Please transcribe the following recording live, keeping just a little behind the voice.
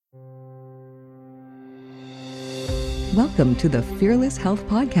Welcome to the Fearless Health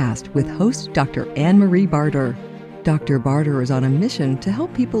Podcast with host Dr. Anne-Marie Barter. Dr. Barter is on a mission to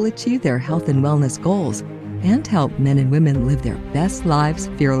help people achieve their health and wellness goals and help men and women live their best lives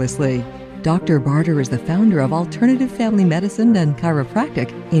fearlessly. Dr. Barter is the founder of Alternative Family Medicine and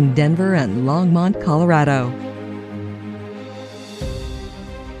Chiropractic in Denver and Longmont, Colorado.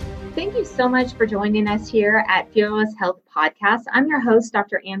 Thank you so much for joining us here at Fearless Health Podcast. I'm your host,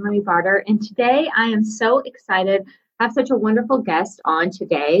 Dr. Anne-Marie Barter, and today I am so excited to have such a wonderful guest on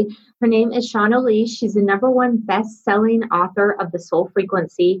today. Her name is Shauna Lee. She's the #1 best-selling author of The Soul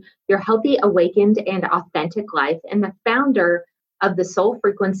Frequency, Your Healthy, Awakened, and Authentic Life, and the founder of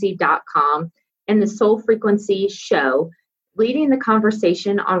thesoulfrequency.com and the Soul Frequency Show, leading the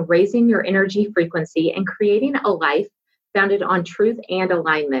conversation on raising your energy frequency and creating a life founded on truth and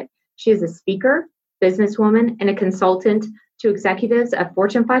alignment. She is a speaker, businesswoman, and a consultant to executives of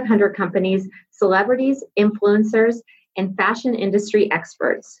Fortune 500 companies, celebrities, influencers, and fashion industry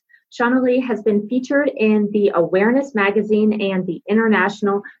experts. Shauna Lee has been featured in the Awareness Magazine and the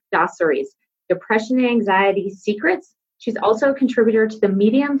International Dossiers, Depression and Anxiety Secrets. She's also a contributor to the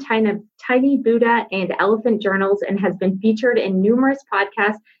Medium, Tiny Buddha, and Elephant Journals, and has been featured in numerous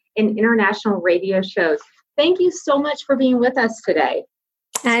podcasts and international radio shows. Thank you so much for being with us today.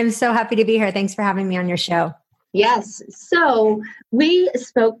 I'm so happy to be here. Thanks for having me on your show. Yes. So we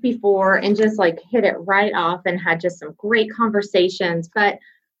spoke before and just hit it right off and had just some great conversations. But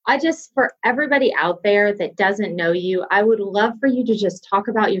for everybody out there that doesn't know you, I would love for you to just talk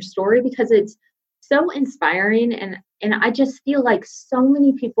about your story because it's so inspiring. And I just feel like so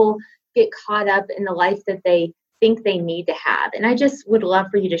many people get caught up in the life that they think they need to have. And I just would love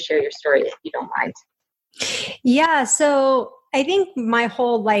for you to share your story if you don't mind. Yeah. So I think my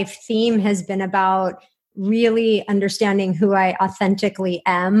whole life theme has been about really understanding who I authentically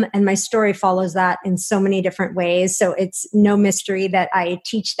am. And my story follows that in so many different ways. So it's no mystery that I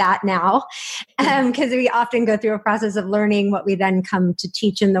teach that now because we often go through a process of learning what we then come to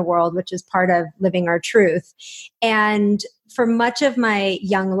teach in the world, which is part of living our truth. And for much of my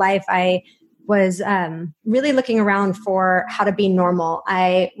young life, I was really looking around for how to be normal.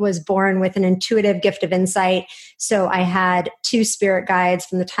 I was born with an intuitive gift of insight. So I had 2 spirit guides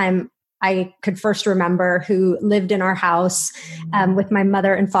from the time I could first remember who lived in our house with my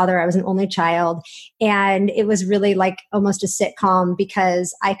mother and father. I was an only child. And it was really like almost a sitcom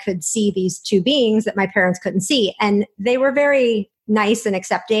because I could see these 2 beings that my parents couldn't see. And they were very nice and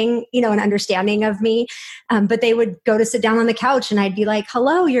accepting, and understanding of me. But they would go to sit down on the couch and I'd be like,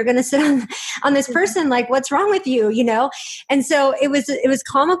 hello, you're going to sit on this person. Like, what's wrong with you? And so it was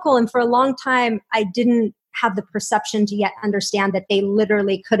comical. And for a long time, I didn't have the perception to yet understand that they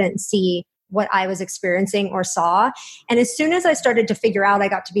literally couldn't see what I was experiencing or saw. And as soon as I started to figure out, I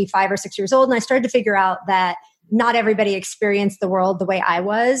got to be 5 or 6 years old, and I started to figure out that not everybody experienced the world the way I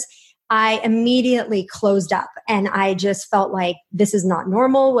was, I immediately closed up and I just felt like this is not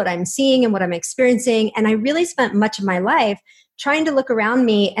normal, what I'm seeing and what I'm experiencing. And I really spent much of my life trying to look around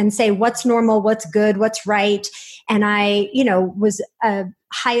me and say, what's normal, what's good, what's right. And I, was a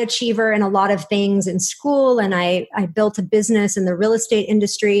high achiever in a lot of things in school. And I built a business in the real estate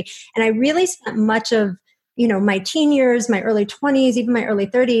industry. And I really spent much of, my teen years, my early 20s, even my early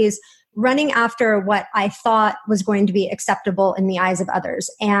 30s, running after what I thought was going to be acceptable in the eyes of others.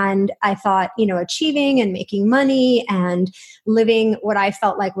 And I thought, achieving and making money and living what I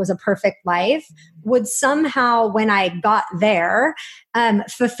felt like was a perfect life would somehow, when I got there,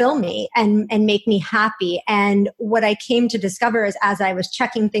 fulfill me and make me happy. And what I came to discover is as I was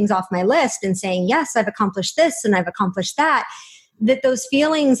checking things off my list and saying, yes, I've accomplished this and I've accomplished that those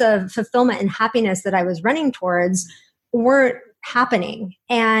feelings of fulfillment and happiness that I was running towards weren't happening.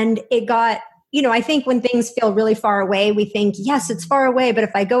 And it got, I think when things feel really far away, we think, yes, it's far away, but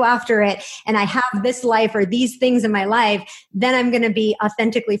if I go after it and I have this life or these things in my life, then I'm going to be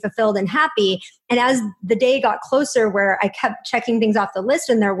authentically fulfilled and happy. And as the day got closer where I kept checking things off the list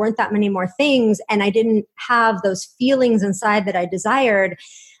and there weren't that many more things, and I didn't have those feelings inside that I desired,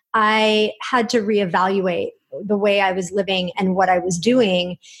 I had to reevaluate the way I was living and what I was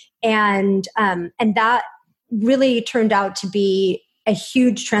doing. And that really turned out to be a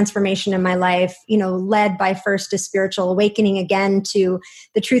huge transformation in my life, led by first a spiritual awakening again to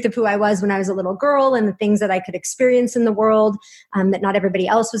the truth of who I was when I was a little girl and the things that I could experience in the world that not everybody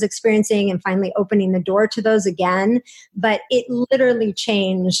else was experiencing, and finally opening the door to those again. But it literally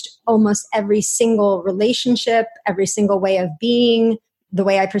changed almost every single relationship, every single way of being, the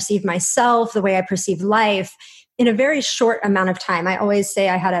way I perceive myself, the way I perceive life, in a very short amount of time. I always say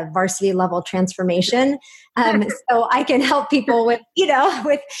I had a varsity level transformation. So I can help people with,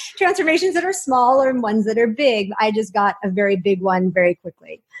 with transformations that are small or ones that are big. I just got a very big one very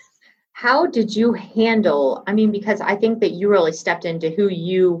quickly. How did you handle, because I think that you really stepped into who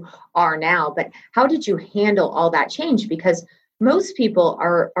you are now, but how did you handle all that change? Because most people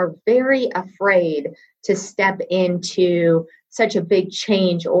are very afraid to step into such a big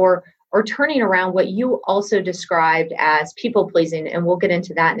change or turning around what you also described as people pleasing. And we'll get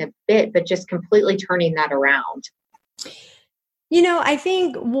into that in a bit, but just completely turning that around. I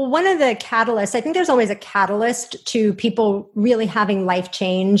think, one of the catalysts, I think there's always a catalyst to people really having life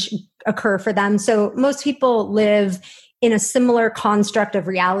change occur for them. So most people live in a similar construct of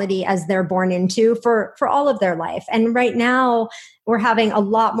reality as they're born into for all of their life. And right now, we're having a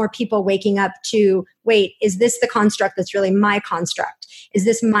lot more people waking up to, wait, is this the construct that's really my construct? Is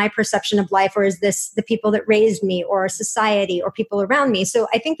this my perception of life, or is this the people that raised me, or society, or people around me? So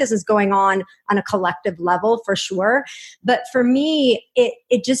I think this is going on a collective level for sure. But for me,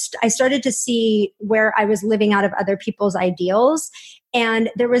 I started to see where I was living out of other people's ideals. And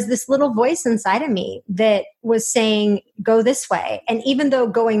there was this little voice inside of me that was saying, go this way. And even though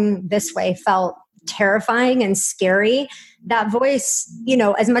going this way felt terrifying and scary, that voice,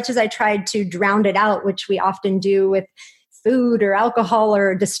 as much as I tried to drown it out, which we often do with food or alcohol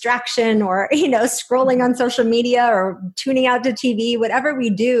or distraction or, scrolling on social media or tuning out to TV, whatever we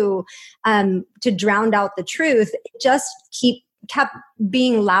do to drown out the truth, it just kept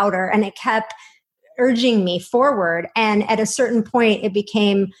being louder, and it kept urging me forward. And at a certain point, it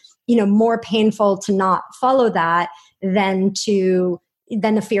became, more painful to not follow that than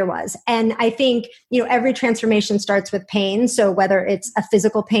the fear was. And I think, every transformation starts with pain. So whether it's a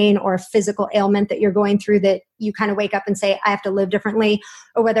physical pain or a physical ailment that you're going through that you kind of wake up and say, I have to live differently,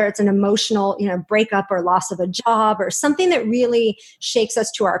 or whether it's an emotional, breakup or loss of a job or something that really shakes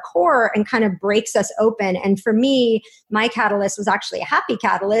us to our core and kind of breaks us open. And for me, my catalyst was actually a happy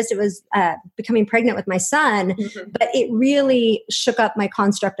catalyst. It was becoming pregnant with my son, but it really shook up my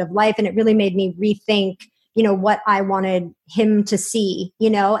construct of life, and it really made me rethink what I wanted him to see,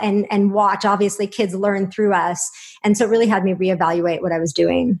 and watch. Obviously, kids learn through us. And so it really had me reevaluate what I was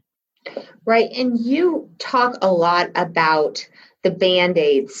doing. Right. And you talk a lot about the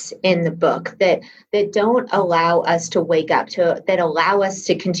Band-Aids in the book that don't allow us to wake up, that allow us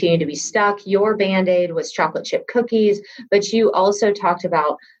to continue to be stuck. Your Band-Aid was chocolate chip cookies, but you also talked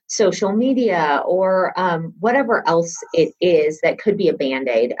about social media or whatever else it is that could be a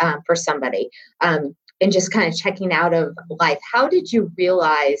Band-Aid for somebody. And just kind of checking out of life. How did you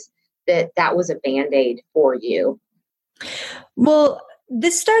realize that was a Band-Aid for you? Well,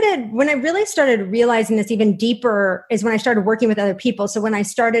 this started when I really started realizing this even deeper is when I started working with other people. So when I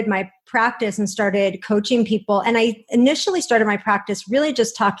started my practice and started coaching people, and I initially started my practice really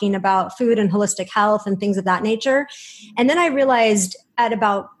just talking about food and holistic health and things of that nature. And then I realized at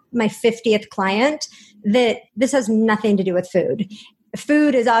about my 50th client that this has nothing to do with food.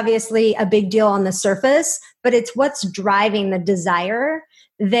 Food is obviously a big deal on the surface, but it's what's driving the desire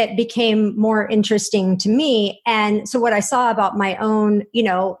that became more interesting to me. And so what I saw about my own,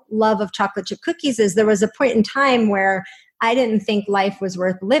 love of chocolate chip cookies is there was a point in time where I didn't think life was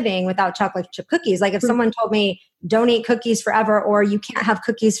worth living without chocolate chip cookies. Like if someone told me, don't eat cookies forever, or you can't have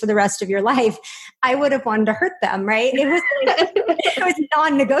cookies for the rest of your life, I would have wanted to hurt them, right? It was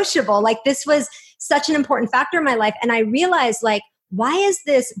non-negotiable. Like this was such an important factor in my life. And I realized why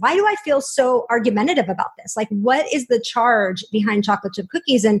do I feel so argumentative about this? Like, what is the charge behind chocolate chip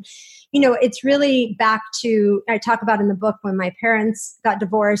cookies? And, it's really back to, I talk about in the book when my parents got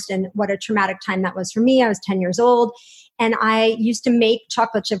divorced and what a traumatic time that was for me. I was 10 years old and I used to make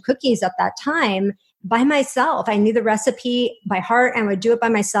chocolate chip cookies at that time by myself. I knew the recipe by heart and would do it by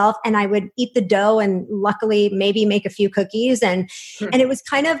myself, and I would eat the dough and luckily maybe make a few cookies. And it was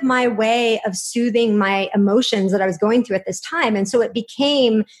kind of my way of soothing my emotions that I was going through at this time. And so it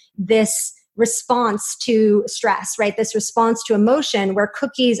became this response to stress, right? This response to emotion where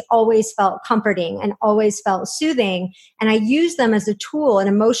cookies always felt comforting and always felt soothing. And I used them as a tool, an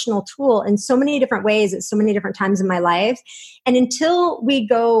emotional tool in so many different ways at so many different times in my life. And until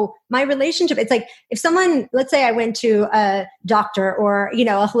my relationship, it's like if someone, let's say I went to a doctor or, a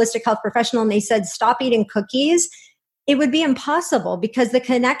holistic health professional and they said, stop eating cookies, it would be impossible because the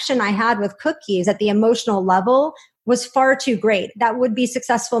connection I had with cookies at the emotional level was far too great. That would be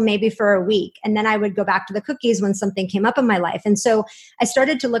successful maybe for a week. And then I would go back to the cookies when something came up in my life. And so I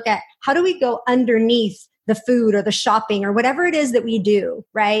started to look at how do we go underneath the food or the shopping or whatever it is that we do,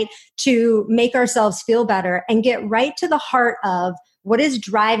 right? To make ourselves feel better and get right to the heart of what is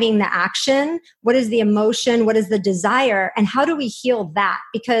driving the action? What is the emotion? What is the desire? And how do we heal that?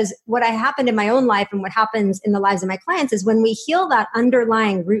 Because what happened in my own life and what happens in the lives of my clients is when we heal that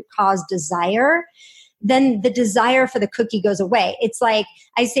underlying root cause desire, then the desire for the cookie goes away. It's like,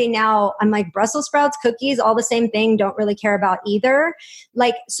 I say now, I'm like, Brussels sprouts, cookies, all the same thing, don't really care about either.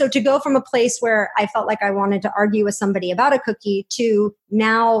 Like, so to go from a place where I felt like I wanted to argue with somebody about a cookie to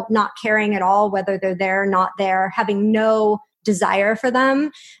now not caring at all whether they're there or not there, having no desire for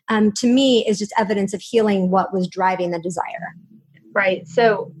them, to me is just evidence of healing what was driving the desire. Right.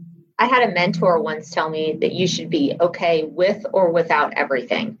 So I had a mentor once tell me that you should be okay with or without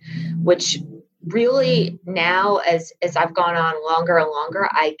everything, which really now as I've gone on longer and longer,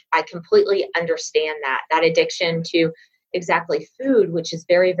 I completely understand that addiction to exactly food, which is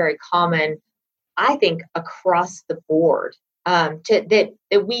very, very common, I think, across the board, that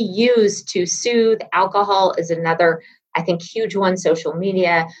we use to soothe. Alcohol is another, I think, huge one. Social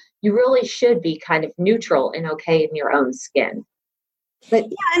media. You really should be kind of neutral and okay in your own skin. But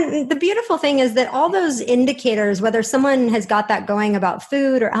yeah, and the beautiful thing is that all those indicators, whether someone has got that going about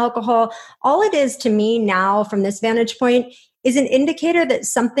food or alcohol, all it is to me now from this vantage point is an indicator that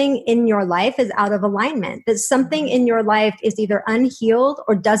something in your life is out of alignment, that something in your life is either unhealed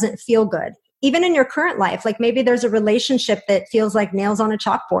or doesn't feel good. Even in your current life, like maybe there's a relationship that feels like nails on a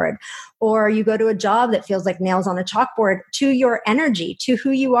chalkboard, or you go to a job that feels like nails on a chalkboard to your energy, to who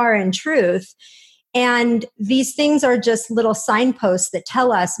you are in truth. And these things are just little signposts that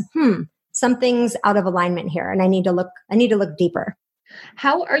tell us, something's out of alignment here, and I need to look deeper.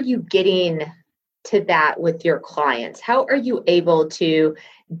 How are you getting to that with your clients? How are you able to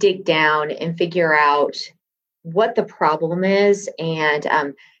dig down and figure out what the problem is and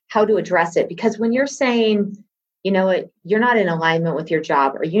how to address it? Because when you're saying, you know what, you're not in alignment with your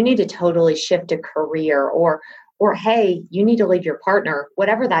job, or you need to totally shift a career, or hey, you need to leave your partner,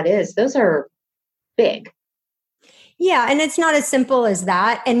 whatever that is, those are big. Yeah. And it's not as simple as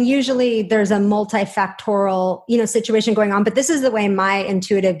that. And usually there's a multifactorial, situation going on, but this is the way my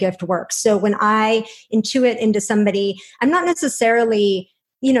intuitive gift works. So when I intuit into somebody, I'm not necessarily,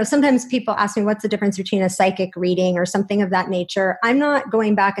 sometimes people ask me what's the difference between a psychic reading or something of that nature. I'm not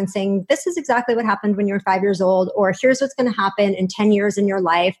going back and saying, this is exactly what happened when you were 5 years old, or here's what's going to happen in 10 years in your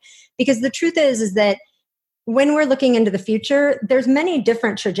life. Because the truth is that when we're looking into the future, there's many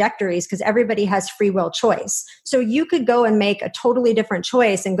different trajectories because everybody has free will choice. So you could go and make a totally different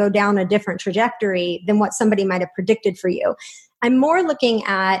choice and go down a different trajectory than what somebody might have predicted for you. I'm more looking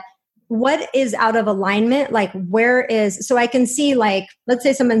at what is out of alignment, like so I can see, like, let's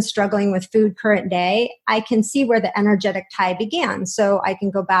say someone's struggling with food current day, I can see where the energetic tie began. So I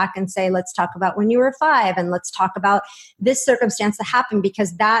can go back and say, let's talk about when you were 5, and let's talk about this circumstance that happened,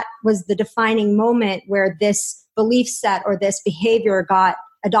 because that was the defining moment where this belief set or this behavior got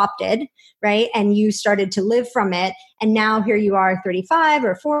adopted, right? And you started to live from it. And now here you are 35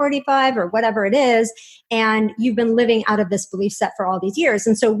 or 45 or whatever it is. And you've been living out of this belief set for all these years.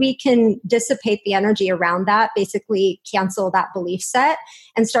 And so we can dissipate the energy around that, basically cancel that belief set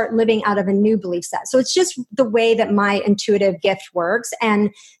and start living out of a new belief set. So it's just the way that my intuitive gift works.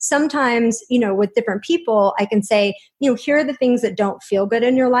 And sometimes, with different people, I can say, here are the things that don't feel good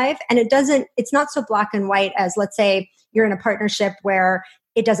in your life. And it's not so black and white as, let's say, you're in a partnership where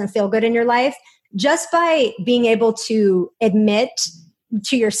it doesn't feel good in your life. Just by being able to admit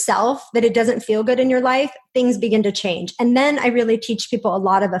to yourself that it doesn't feel good in your life, things begin to change. And then I really teach people a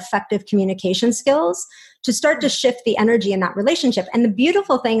lot of effective communication skills to start to shift the energy in that relationship. And the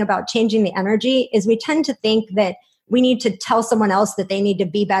beautiful thing about changing the energy is we tend to think that we need to tell someone else that they need to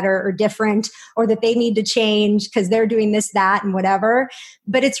be better or different, or that they need to change because they're doing this, that, and whatever.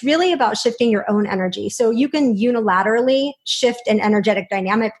 But it's really about shifting your own energy. So you can unilaterally shift an energetic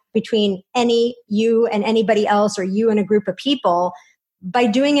dynamic between you and anybody else, or you and a group of people, by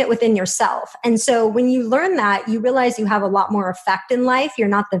doing it within yourself. And so when you learn that, you realize you have a lot more effect in life. You're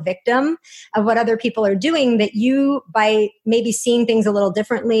not the victim of what other people are doing, that you, by maybe seeing things a little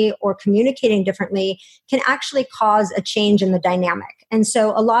differently or communicating differently, can actually cause a change in the dynamic. And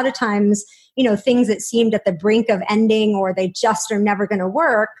so a lot of times, things that seemed at the brink of ending, or they just are never going to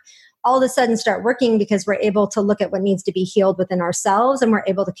work, all of a sudden start working because we're able to look at what needs to be healed within ourselves, and we're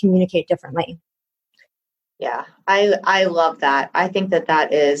able to communicate differently. Yeah, I love that. I think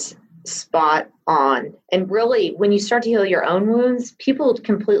that is spot on. And really, when you start to heal your own wounds, people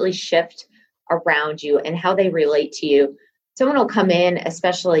completely shift around you and how they relate to you. Someone will come in,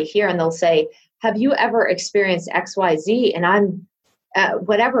 especially here, and they'll say, have you ever experienced XYZ? And I'm,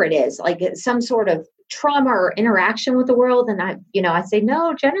 whatever it is, like some sort of trauma or interaction with the world. And I say,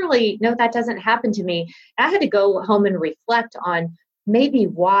 no, generally, no, that doesn't happen to me. And I had to go home and reflect on maybe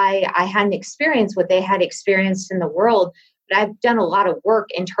why I hadn't experienced what they had experienced in the world. But I've done a lot of work,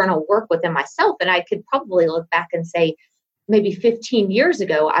 internal work within myself. And I could probably look back and say, maybe 15 years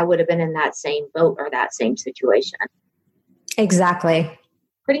ago, I would have been in that same boat or that same situation. Exactly.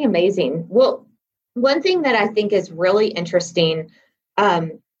 Pretty amazing. Well, one thing that I think is really interesting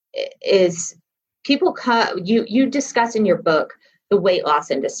is people you discuss in your book the weight loss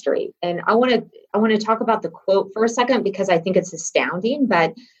industry, and I want to talk about the quote for a second because I think it's astounding.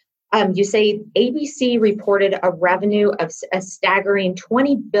 But you say ABC reported a revenue of a staggering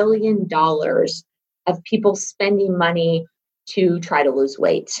 $20 billion of people spending money to try to lose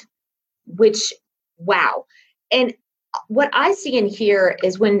weight, which, wow. And what I see in here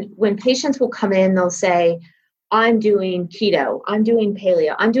is when patients will come in, they'll say, I'm doing keto, I'm doing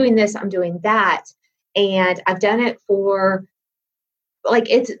paleo, I'm doing this, I'm doing that. And I've done it for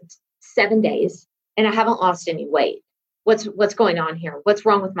it's 7 days and I haven't lost any weight. What's going on here? What's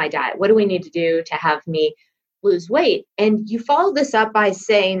wrong with my diet? What do we need to do to have me lose weight? And you follow this up by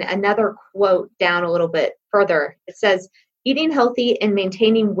saying another quote down a little bit further. It says, eating healthy and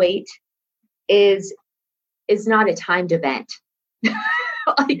maintaining weight is not a timed event.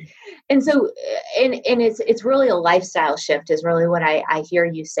 And so it's really a lifestyle shift is really what I hear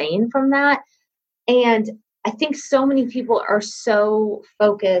you saying from that. And I think so many people are so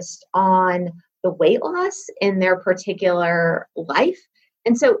focused on the weight loss in their particular life.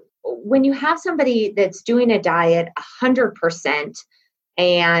 And so when you have somebody that's doing a diet 100%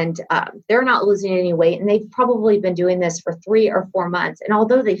 and they're not losing any weight, and they've probably been doing this for 3 or 4 months, and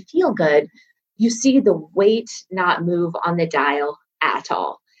although they feel good, you see the weight not move on the dial at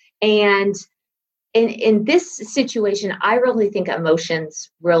all. And in this situation, I really think emotions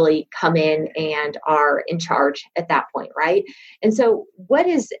really come in and are in charge at that point, right? And so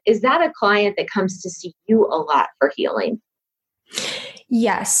is that a client that comes to see you a lot for healing?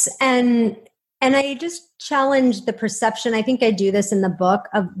 Yes. And I just challenge the perception. I think I do this in the book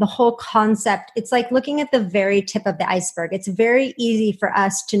of the whole concept. It's like looking at the very tip of the iceberg. It's very easy for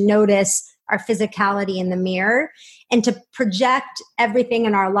us to notice our physicality in the mirror and to project everything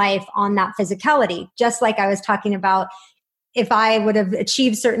in our life on that physicality. Just like I was talking about, if I would have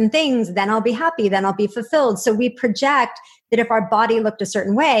achieved certain things, then I'll be happy, then I'll be fulfilled. So we project that if our body looked a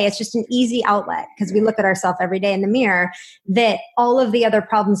certain way, it's just an easy outlet because we look at ourselves every day in the mirror, that all of the other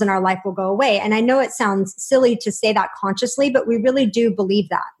problems in our life will go away. And I know it sounds silly to say that consciously, but we really do believe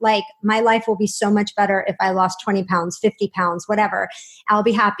that. Like, my life will be so much better if I lost 20 pounds, 50 pounds, whatever. I'll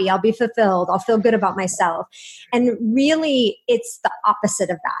be happy. I'll be fulfilled. I'll feel good about myself. And really, it's the opposite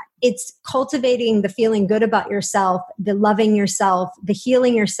of that. It's cultivating the feeling good about yourself, the loving yourself, the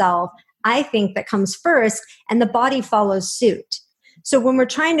healing yourself, I think, that comes first, and the body follows suit. So when we're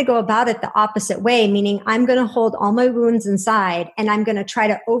trying to go about it the opposite way, meaning I'm going to hold all my wounds inside and I'm going to try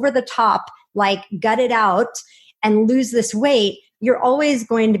to over the top, like gut it out and lose this weight, you're always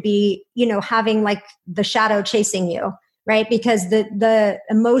going to be, having like the shadow chasing you, right? Because the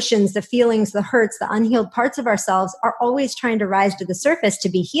emotions, the feelings, the hurts, the unhealed parts of ourselves are always trying to rise to the surface to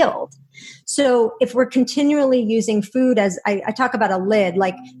be healed. So if we're continually using food as, I talk about a lid,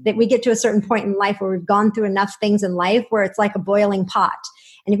 like that we get to a certain point in life where we've gone through enough things in life where it's like a boiling pot.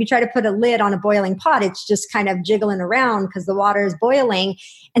 And if you try to put a lid on a boiling pot, it's just kind of jiggling around because the water is boiling.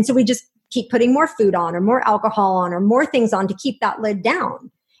 And so we just keep putting more food on or more alcohol on or more things on to keep that lid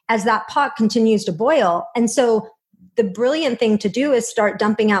down as that pot continues to boil. And so the brilliant thing to do is start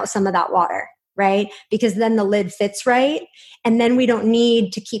dumping out some of that water, right? Because then the lid fits right. And then we don't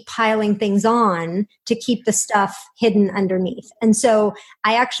need to keep piling things on to keep the stuff hidden underneath. And so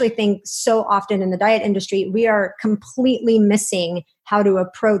I actually think so often in the diet industry, we are completely missing how to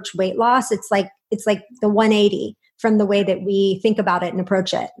approach weight loss. It's like the 180 from the way that we think about it and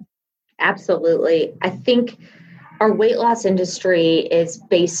approach it. Absolutely. I think our weight loss industry is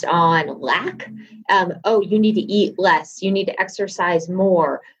based on lack. You need to eat less. You need to exercise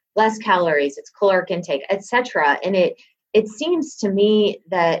more, less calories. It's caloric intake, etc. And it seems to me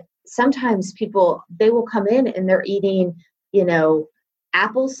that sometimes people, they will come in and they're eating,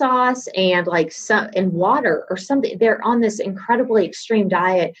 applesauce and water or something. They're on this incredibly extreme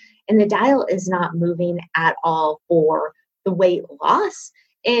diet, and the dial is not moving at all for the weight loss.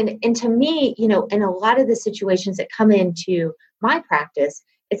 And to me, in a lot of the situations that come into my practice,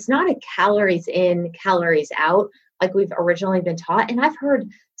 it's not a calories in, calories out like we've originally been taught. And I've heard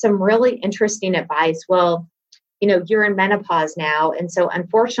some really interesting advice. Well, you're in menopause now, and so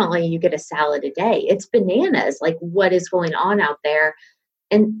unfortunately you get a salad a day. It's bananas, like what is going on out there.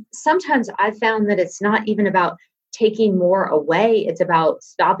 And sometimes I've found that it's not even about taking more away. It's about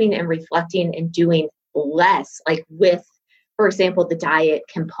stopping and reflecting and doing less, like with for example, the diet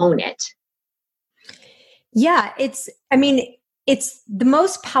component? Yeah, it's the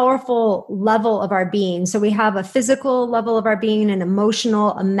most powerful level of our being. So we have a physical level of our being, an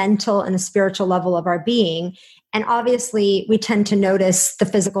emotional, a mental, and a spiritual level of our being. And obviously, we tend to notice the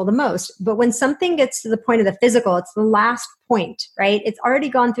physical the most. But when something gets to the point of the physical, it's the last point, right? It's already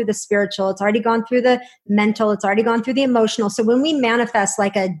gone through the spiritual. It's already gone through the mental. It's already gone through the emotional. So when we manifest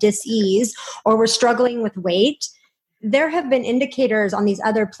like a dis-ease or we're struggling with weight, there have been indicators on these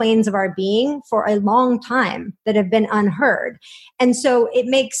other planes of our being for a long time that have been unheard. And so it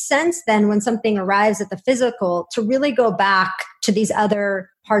makes sense then when something arrives at the physical to really go back to these other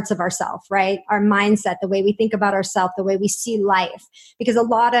parts of ourself, right? Our mindset, the way we think about ourselves, the way we see life, because a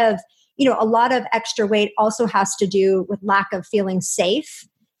lot of extra weight also has to do with lack of feeling safe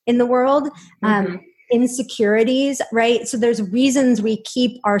in the world. Insecurities, right? So there's reasons we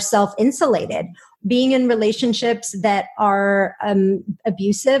keep ourselves insulated. Being in relationships that are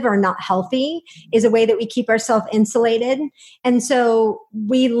abusive or not healthy is a way that we keep ourselves insulated. And so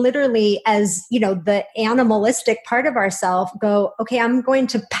we literally, as the animalistic part of ourselves, go, okay, I'm going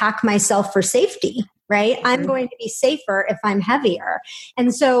to pack myself for safety, right? I'm going to be safer if I'm heavier.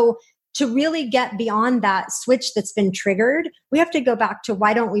 And so to really get beyond that switch that's been triggered, we have to go back to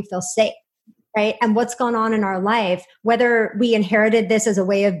why don't we feel safe? Right? And what's gone on in our life, whether we inherited this as a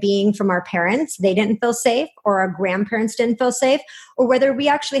way of being from our parents, they didn't feel safe, or our grandparents didn't feel safe, or whether we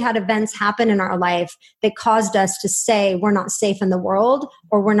actually had events happen in our life that caused us to say we're not safe in the world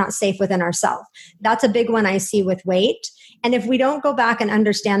or we're not safe within ourselves. That's a big one I see with weight. And if we don't go back and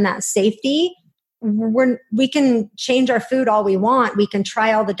understand that safety, we can change our food all we want. We can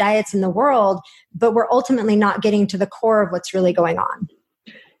try all the diets in the world, but we're ultimately not getting to the core of what's really going on.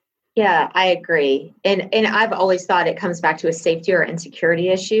 Yeah, I agree. And I've always thought it comes back to a safety or insecurity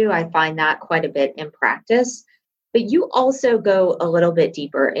issue. I find that quite a bit in practice. But you also go a little bit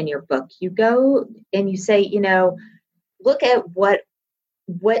deeper in your book. You go and you say, look at what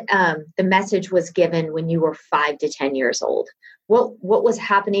the message was given when you were 5 to 10 years old. What was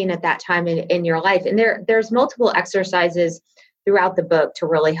happening at that time in your life? And there's multiple exercises throughout the book to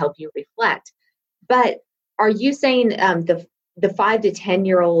really help you reflect. But are you saying the 5 to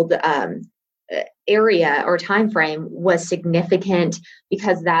 10-year-old area or time frame was significant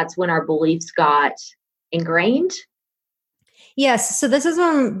because that's when our beliefs got ingrained? Yes. So those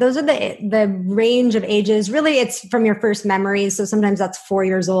are the range of ages. Really, it's from your first memories. So sometimes that's 4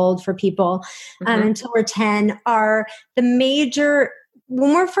 years old for people until we're 10 are the major.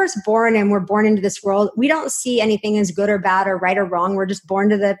 When we're first born and we're born into this world, we don't see anything as good or bad or right or wrong. We're just born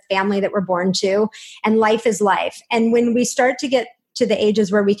to the family that we're born to, and life is life. And when we start to get to the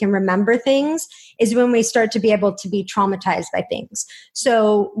ages where we can remember things is when we start to be able to be traumatized by things.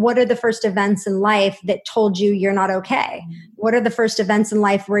 So what are the first events in life that told you you're not okay? What are the first events in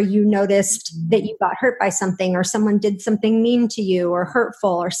life where you noticed that you got hurt by something or someone did something mean to you or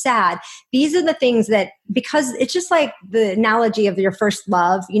hurtful or sad? These are the things that, because it's just like the analogy of your first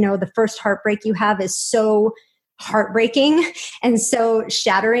love, the first heartbreak you have is so heartbreaking and so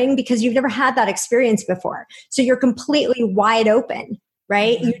shattering because you've never had that experience before. So you're completely wide open,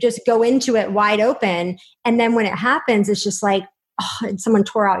 right? You just go into it wide open. And then when it happens, it's just like, oh, someone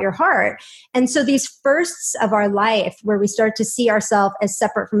tore out your heart. And so these firsts of our life where we start to see ourselves as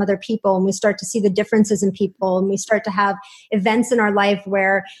separate from other people and we start to see the differences in people and we start to have events in our life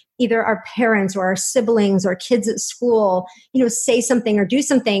where either our parents or our siblings or kids at school, say something or do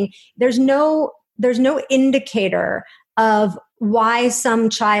something, there's no indicator of why some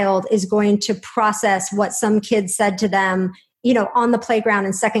child is going to process what some kid said to them, on the playground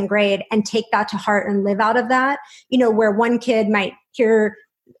in second grade and take that to heart and live out of that, where one kid might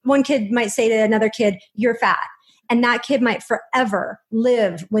say to another kid, "You're fat." And that kid might forever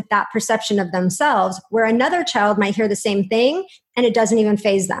live with that perception of themselves, where another child might hear the same thing and it doesn't even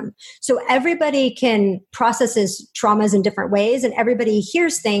faze them. So everybody can processes traumas in different ways, and everybody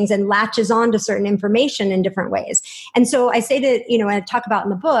hears things and latches on to certain information in different ways. And so I say to, and I talk about in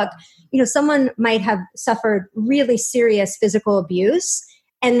the book, someone might have suffered really serious physical abuse,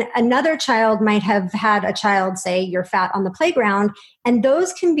 and another child might have had a child say, "You're fat" on the playground. And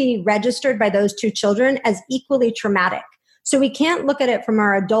those can be registered by those two children as equally traumatic. So we can't look at it from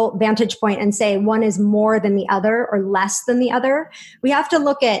our adult vantage point and say one is more than the other or less than the other. We have to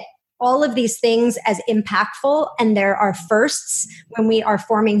look at all of these things as impactful, and there are firsts when we are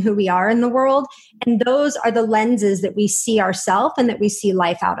forming who we are in the world. And those are the lenses that we see ourselves and that we see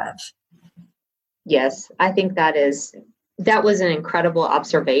life out of. Yes, I think that was an incredible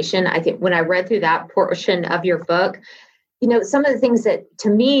observation. I think when I read through that portion of your book, some of the things that to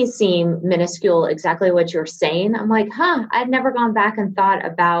me seem minuscule, exactly what you're saying, I'm like, I'd never gone back and thought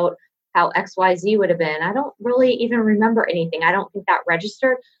about how XYZ would have been. I don't really even remember anything. I don't think that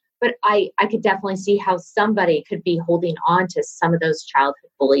registered, but I could definitely see how somebody could be holding on to some of those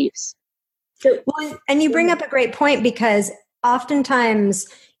childhood beliefs. So, well, and you bring up a great point, because oftentimes,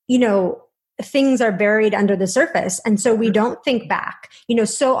 things are buried under the surface. And so we don't think back.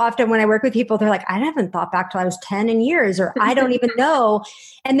 So often when I work with people, they're like, I haven't thought back till I was 10 in years, or I don't even know.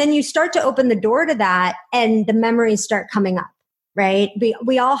 And then you start to open the door to that and the memories start coming up, right?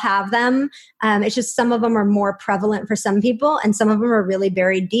 We all have them. It's just some of them are more prevalent for some people and some of them are really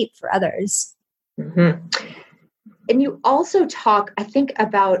buried deep for others. Mm-hmm. And you also talk, I think,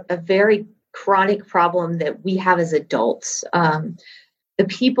 about a very chronic problem that we have as adults. The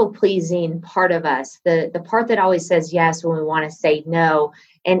people-pleasing part of us, the part that always says yes when we want to say no,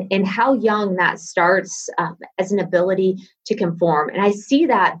 and how young that starts as an ability to conform. And I see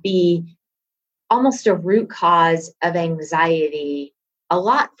that be almost a root cause of anxiety a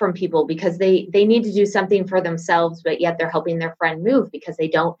lot from people, because they need to do something for themselves, but yet they're helping their friend move because they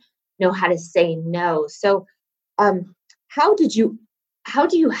don't know how to say no. So how do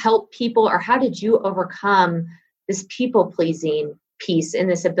you help people, or how did you overcome this people-pleasing piece and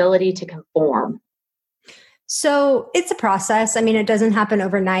this ability to conform? So it's a process. I mean, it doesn't happen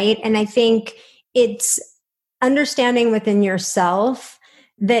overnight. And I think it's understanding within yourself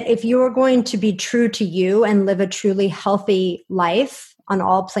that if you're going to be true to you and live a truly healthy life on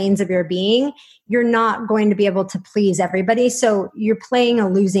all planes of your being, you're not going to be able to please everybody. So you're playing a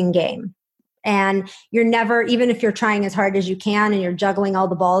losing game. And you're never, even if you're trying as hard as you can and you're juggling all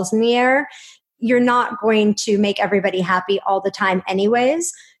the balls in the air, you're not going to make everybody happy all the time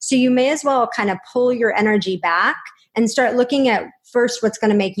anyways. So you may as well kind of pull your energy back and start looking at first what's going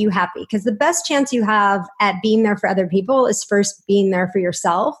to make you happy. Because the best chance you have at being there for other people is first being there for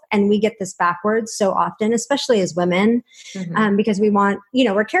yourself. And we get this backwards so often, especially as women, because we want,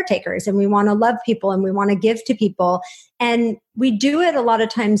 we're caretakers and we want to love people and we want to give to people. And we do it a lot of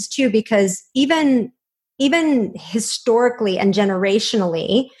times too, because even historically and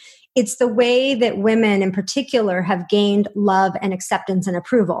generationally, it's the way that women in particular have gained love and acceptance and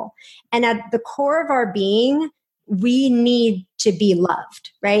approval. And at the core of our being, we need to be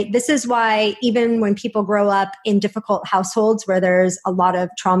loved, right? This is why even when people grow up in difficult households where there's a lot of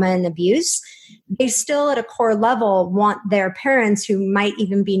trauma and abuse, they still at a core level want their parents, who might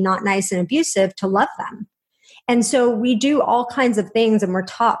even be not nice and abusive, to love them. And so we do all kinds of things, and we're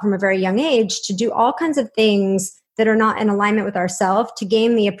taught from a very young age to do all kinds of things that are not in alignment with ourselves to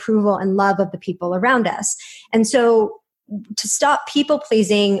gain the approval and love of the people around us. And so to stop people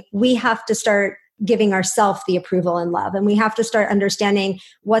pleasing, we have to start giving ourselves the approval and love. And we have to start understanding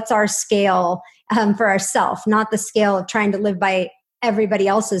what's our scale for ourselves, not the scale of trying to live by everybody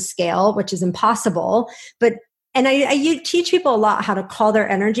else's scale, which is impossible. And I teach people a lot how to call their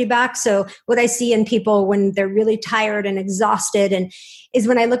energy back. So what I see in people when they're really tired and exhausted is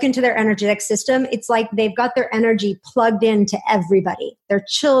when I look into their energetic system, it's like they've got their energy plugged into everybody, their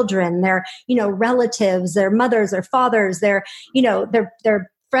children, their, relatives, their mothers, their fathers, their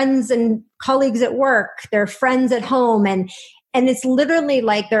friends and colleagues at work, their friends at home. And it's literally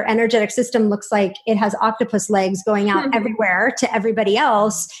like their energetic system looks like it has octopus legs going out everywhere to everybody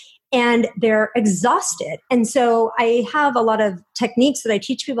else. And they're exhausted. And so I have a lot of techniques that I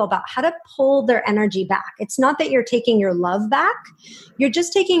teach people about how to pull their energy back. It's not that you're taking your love back. You're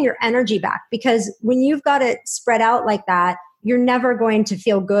just taking your energy back, because when you've got it spread out like that, you're never going to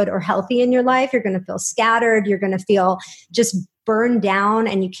feel good or healthy in your life. You're going to feel scattered. You're going to feel just burned down,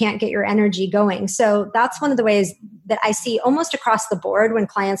 and you can't get your energy going. So that's one of the ways that I see almost across the board when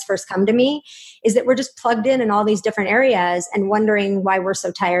clients first come to me, is that we're just plugged in all these different areas and wondering why we're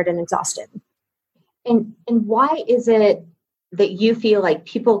so tired and exhausted. And why is it that you feel like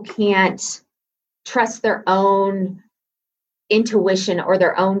people can't trust their own intuition or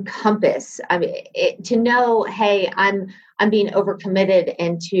their own compass? I mean, to know, hey, I'm being overcommitted,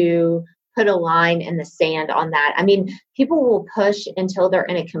 and to put a line in the sand on that. I mean, people will push until they're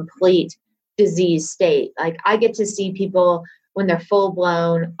in a complete disease state. Like, I get to see people when they're full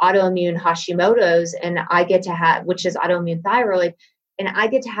blown autoimmune Hashimoto's, and I get to have, which is autoimmune thyroid, and I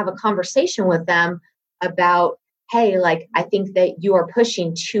get to have a conversation with them about, hey, like, I think that you are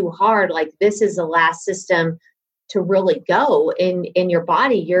pushing too hard. Like, this is the last system to really go in your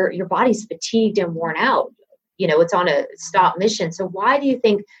body. Your body's fatigued and worn out. It's on a stop mission. So why do you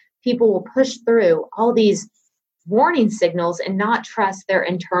think people will push through all these warning signals and not trust their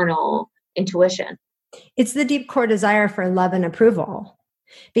internal intuition? It's the deep core desire for love and approval.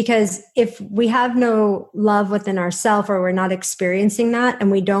 Because if we have no love within ourselves, or we're not experiencing that,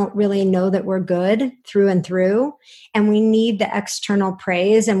 and we don't really know that we're good through and through, and we need the external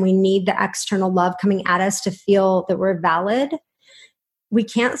praise and we need the external love coming at us to feel that we're valid, we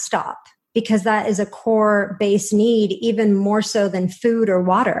can't stop, because that is a core base need, even more so than food or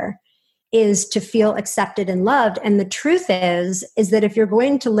water, is to feel accepted and loved. And the truth is that if you're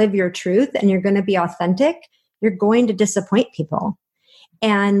going to live your truth and you're going to be authentic, you're going to disappoint people.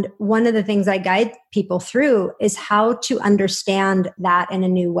 And one of the things I guide people through is how to understand that in a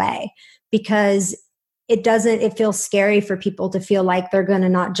new way, because it feels scary for people to feel like they're going to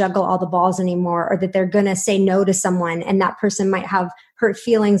not juggle all the balls anymore, or that they're going to say no to someone, and that person might have hurt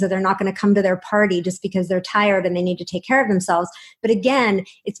feelings that they're not going to come to their party just because they're tired and they need to take care of themselves. But again,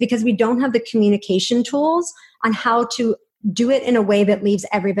 it's because we don't have the communication tools on how to do it in a way that leaves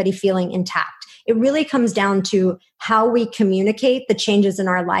everybody feeling intact. It really comes down to how we communicate the changes in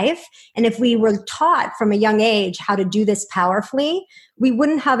our life. And if we were taught from a young age how to do this powerfully, we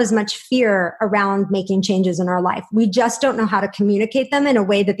wouldn't have as much fear around making changes in our life. We just don't know how to communicate them in a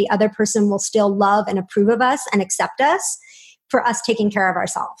way that the other person will still love and approve of us and accept us for us taking care of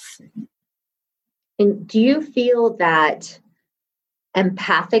ourselves. And do you feel that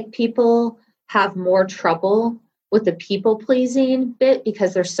empathic people have more trouble with the people-pleasing bit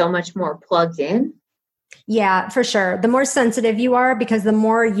because they're so much more plugged in? Yeah, for sure. The more sensitive you are, because the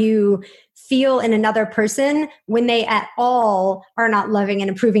more you feel in another person when they at all are not loving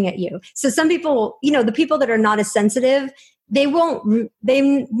and approving at you. So some people, the people that are not as sensitive, they won't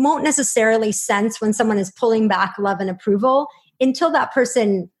necessarily sense when someone is pulling back love and approval until that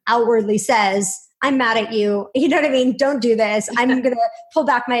person outwardly says, I'm mad at you. You know what I mean? Don't do this. I'm going to pull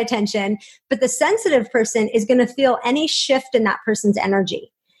back my attention. But the sensitive person is going to feel any shift in that person's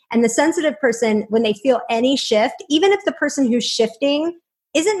energy. And the sensitive person, when they feel any shift, even if the person who's shifting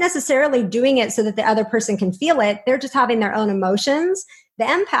isn't necessarily doing it so that the other person can feel it, they're just having their own emotions. The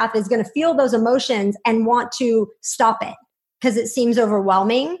empath is going to feel those emotions and want to stop it because it seems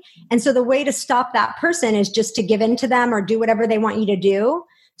overwhelming. And so the way to stop that person is just to give in to them or do whatever they want you to do,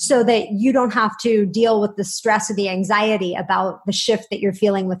 so that you don't have to deal with the stress or the anxiety about the shift that you're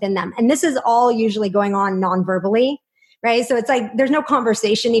feeling within them. And this is all usually going on non-verbally, right? So it's like there's no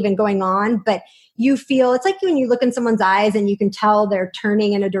conversation even going on, but you feel, it's like when you look in someone's eyes and you can tell they're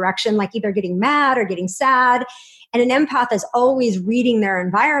turning in a direction, like either getting mad or getting sad. And an empath is always reading their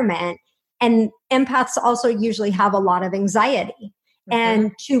environment. And empaths also usually have a lot of anxiety. Mm-hmm.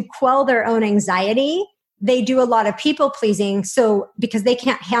 And to quell their own anxiety, they do a lot of people pleasing. So because they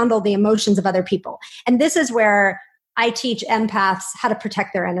can't handle the emotions of other people. And this is where I teach empaths how to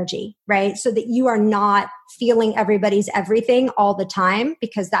protect their energy, right? So that you are not feeling everybody's everything all the time,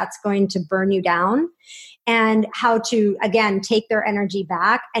 because that's going to burn you down. And how to, again, take their energy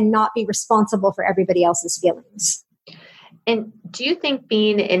back and not be responsible for everybody else's feelings. And do you think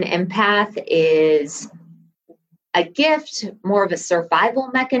being an empath is a gift, more of a survival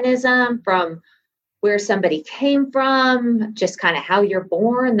mechanism from where somebody came from, just kind of how you're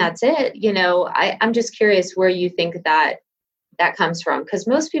born, that's it? I'm just curious where you think that comes from. Because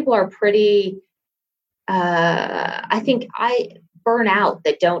most people are pretty, I think I burn out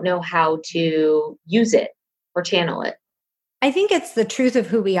that don't know how to use it or channel it. I think it's the truth of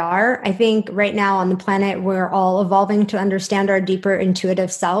who we are. I think right now on the planet, we're all evolving to understand our deeper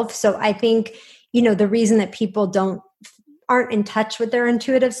intuitive self. So I think, the reason that people aren't in touch with their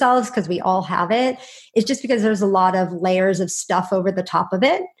intuitive selves, because we all have it, is just because there's a lot of layers of stuff over the top of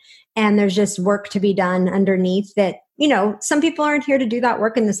it. And there's just work to be done underneath that. Some people aren't here to do that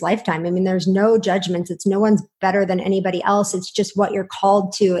work in this lifetime. I mean, there's no judgments. It's no one's better than anybody else. It's just what you're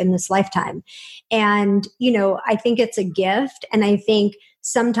called to in this lifetime. And, I think it's a gift. And I think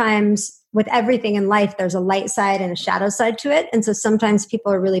sometimes with everything in life, there's a light side and a shadow side to it. And so sometimes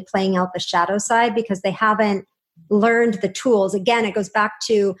people are really playing out the shadow side because they haven't learned the tools. Again, it goes back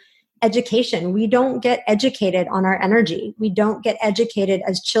to education. We don't get educated on our energy. We don't get educated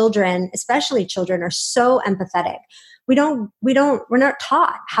as children, especially children are so empathetic. We're not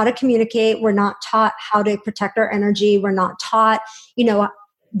taught how to communicate. We're not taught how to protect our energy. We're not taught,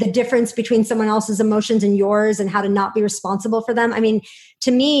 the difference between someone else's emotions and yours and how to not be responsible for them. I mean,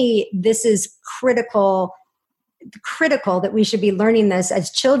 to me, this is critical that we should be learning this as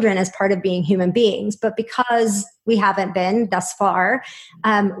children as part of being human beings. But because we haven't been thus far,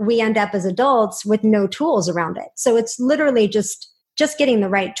 we end up as adults with no tools around it. So it's literally just getting the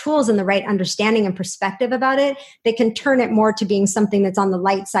right tools and the right understanding and perspective about it that can turn it more to being something that's on the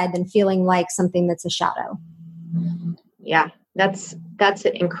light side than feeling like something that's a shadow. Yeah, that's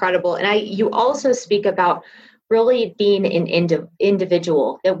incredible. And you also speak about really being an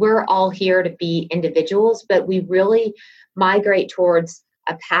individual, that we're all here to be individuals, but we really migrate towards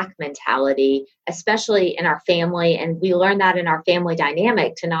a pack mentality, especially in our family. And we learn that in our family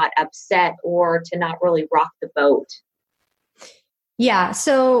dynamic to not upset or to not really rock the boat. Yeah.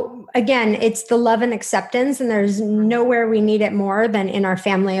 So again, it's the love and acceptance, and there's nowhere we need it more than in our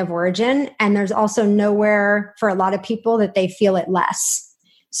family of origin. And there's also nowhere for a lot of people that they feel it less.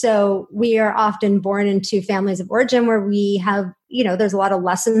 So we are often born into families of origin where we have, there's a lot of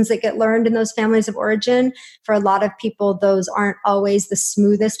lessons that get learned in those families of origin. For a lot of people, those aren't always the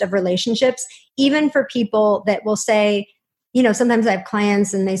smoothest of relationships, even for people that will say, sometimes I have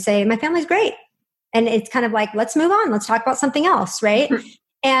clients and they say, my family's great. And it's kind of like, let's move on. Let's talk about something else, right? Mm-hmm.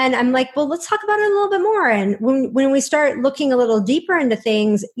 And I'm like, well, let's talk about it a little bit more. And when we start looking a little deeper into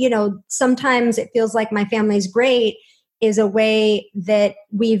things, sometimes it feels like my family's great is a way that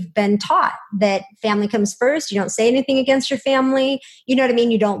we've been taught that family comes first. You don't say anything against your family. You know what I mean?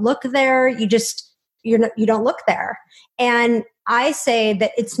 You don't look there. You don't look there. And I say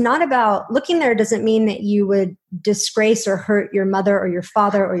that it's not about looking there doesn't mean that you would disgrace or hurt your mother or your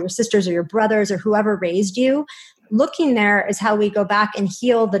father or your sisters or your brothers or whoever raised you. Looking there is how we go back and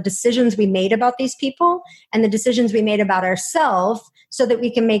heal the decisions we made about these people and the decisions we made about ourselves so that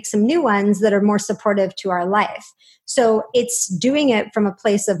we can make some new ones that are more supportive to our life. So it's doing it from a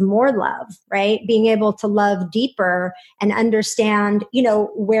place of more love, right? Being able to love deeper and understand,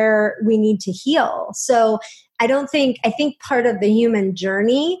 where we need to heal. So I think part of the human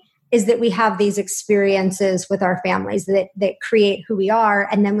journey is that we have these experiences with our families that create who we are.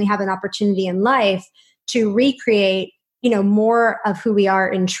 And then we have an opportunity in life to recreate, more of who we are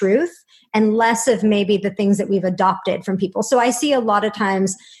in truth and less of maybe the things that we've adopted from people. So I see a lot of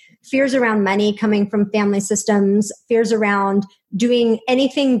times fears around money coming from family systems, fears around doing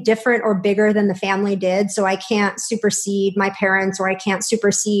anything different or bigger than the family did. So I can't supersede my parents, or I can't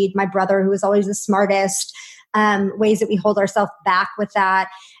supersede my brother who was always the smartest, ways that we hold ourselves back with that.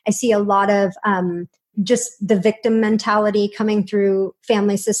 I see a lot of just the victim mentality coming through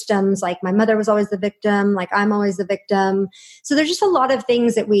family systems. Like my mother was always the victim, like I'm always the victim. So there's just a lot of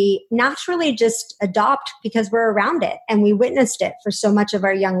things that we naturally just adopt because we're around it and we witnessed it for so much of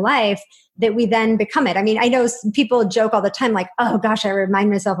our young life that we then become it. I mean, I know people joke all the time, like, oh gosh, I remind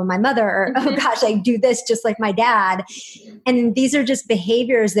myself of my mother, or oh gosh, I do this just like my dad. And these are just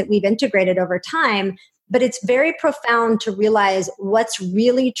behaviors that we've integrated over time. But it's very profound to realize what's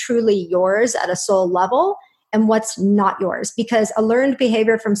really, truly yours at a soul level and what's not yours, because a learned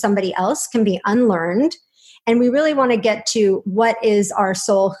behavior from somebody else can be unlearned. And we really want to get to what is our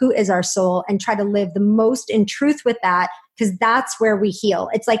soul, who is our soul, and try to live the most in truth with that, because that's where we heal.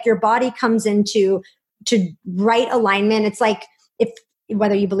 It's like your body comes into right alignment. It's like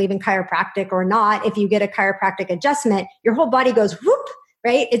whether you believe in chiropractic or not, if you get a chiropractic adjustment, your whole body goes whoop.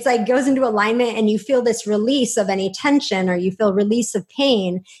 Right? It's like goes into alignment and you feel this release of any tension, or you feel release of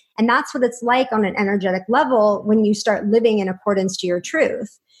pain. And that's what it's like on an energetic level when you start living in accordance to your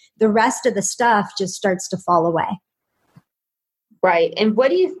truth. The rest of the stuff just starts to fall away. Right. And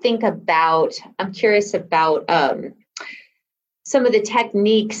what do you think about, I'm curious about some of the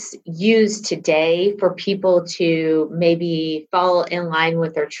techniques used today for people to maybe fall in line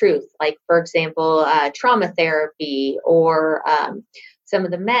with their truth. Like, for example, trauma therapy, or some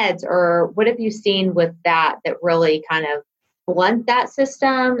of the meds, or what have you seen with that really kind of blunt that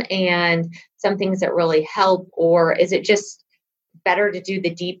system, and some things that really help? Or is it just better to do the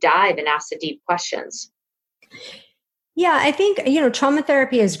deep dive and ask the deep questions? Yeah, I think, trauma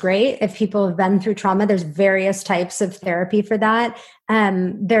therapy is great if people have been through trauma. There's various types of therapy for that.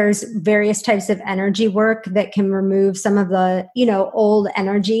 There's various types of energy work that can remove some of the, old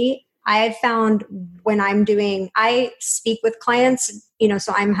energy. I've found when I speak with clients,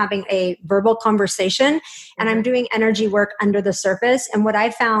 so I'm having a verbal conversation and I'm doing energy work under the surface. And what I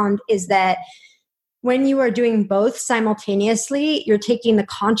found is that when you are doing both simultaneously, you're taking the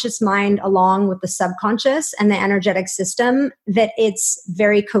conscious mind along with the subconscious and the energetic system, that it's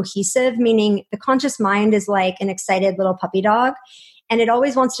very cohesive, meaning the conscious mind is like an excited little puppy dog. And it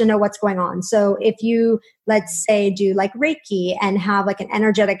always wants to know what's going on. So if you, let's say, do like Reiki and have like an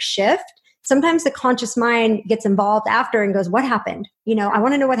energetic shift, sometimes the conscious mind gets involved after and goes, what happened? I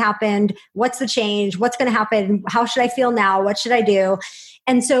want to know what happened. What's the change? What's going to happen? How should I feel now? What should I do?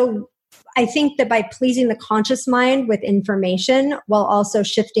 And so I think that by pleasing the conscious mind with information while also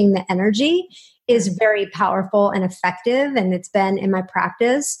shifting the energy is very powerful and effective. And it's been in my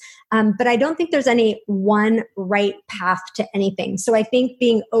practice. But I don't think there's any one right path to anything. So I think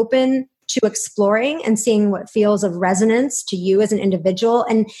being open to exploring and seeing what feels of resonance to you as an individual.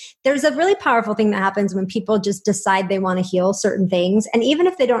 And there's a really powerful thing that happens when people just decide they want to heal certain things. And even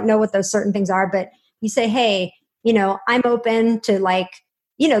if they don't know what those certain things are, but you say, hey, I'm open to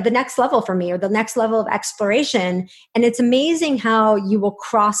the next level for me or the next level of exploration. And it's amazing how you will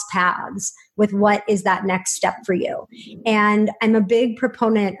cross paths with what is that next step for you. And I'm a big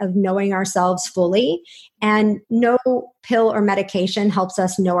proponent of knowing ourselves fully, and no pill or medication helps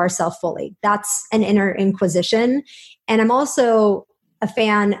us know ourselves fully. That's an inner inquisition. And I'm also a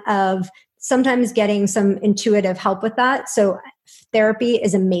fan of sometimes getting some intuitive help with that. So therapy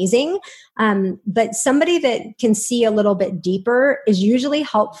is amazing. But somebody that can see a little bit deeper is usually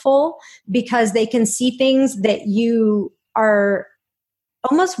helpful because they can see things that you are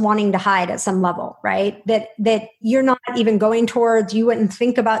almost wanting to hide at some level, right? That you're not even going towards, you wouldn't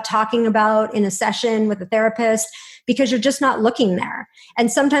think about talking about in a session with a therapist because you're just not looking there.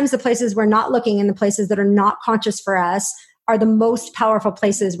 And sometimes the places we're not looking in, the places that are not conscious for us, are the most powerful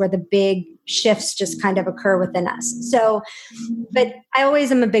places where the big shifts just kind of occur within us. So, but I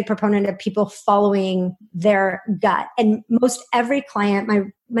always am a big proponent of people following their gut. And most every client, my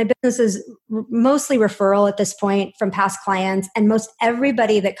business is mostly referral at this point from past clients. And most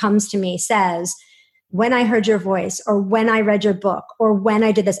everybody that comes to me says, when I heard your voice, or when I read your book, or when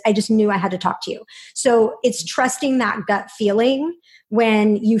I did this, I just knew I had to talk to you. So it's trusting that gut feeling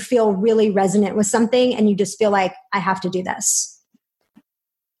when you feel really resonant with something and you just feel like, I have to do this.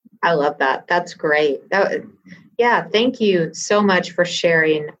 I love that. That's great. Yeah, thank you so much for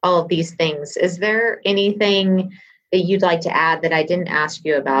sharing all of these things. Is there anything that you'd like to add that I didn't ask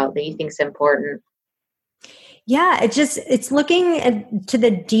you about that you think is important? Yeah, it's looking to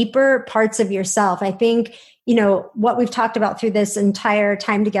the deeper parts of yourself. I think, what we've talked about through this entire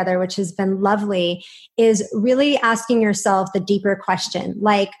time together, which has been lovely, is really asking yourself the deeper question.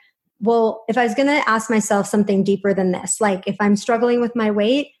 Like, well, if I was going to ask myself something deeper than this, like if I'm struggling with my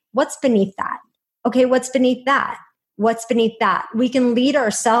weight, what's beneath that? Okay, what's beneath that? What's beneath that? We can lead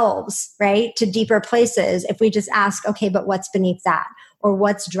ourselves, right, to deeper places if we just ask, okay, but what's beneath that? Or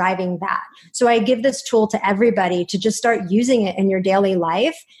what's driving that? So I give this tool to everybody to just start using it in your daily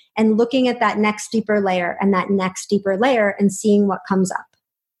life and looking at that next deeper layer and that next deeper layer and seeing what comes up.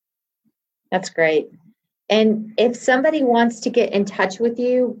 That's great. And if somebody wants to get in touch with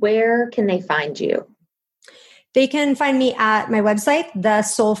you, where can they find you? They can find me at my website,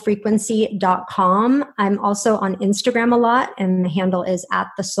 thesoulfrequency.com. I'm also on Instagram a lot, and the handle is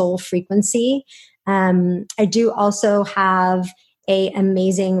 @thesoulfrequency. I do also have an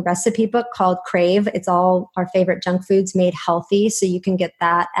amazing recipe book called Crave. It's all our favorite junk foods made healthy. So you can get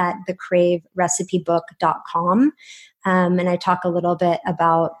that at thecraverecipebook.com. And I talk a little bit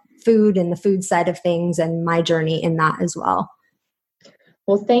about food and the food side of things and my journey in that as well.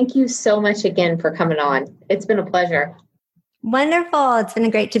 Well, thank you so much again for coming on. It's been a pleasure. Wonderful. It's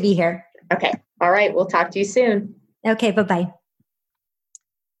been great to be here. Okay. All right. We'll talk to you soon. Okay. Bye-bye.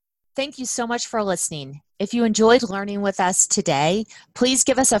 Thank you so much for listening. If you enjoyed learning with us today, please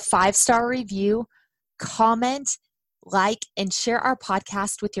give us a 5-star review, comment, like, and share our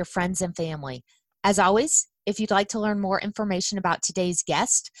podcast with your friends and family. As always, if you'd like to learn more information about today's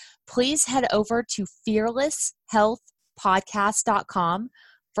guest, please head over to fearlesshealthpodcast.com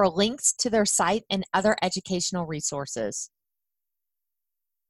for links to their site and other educational resources.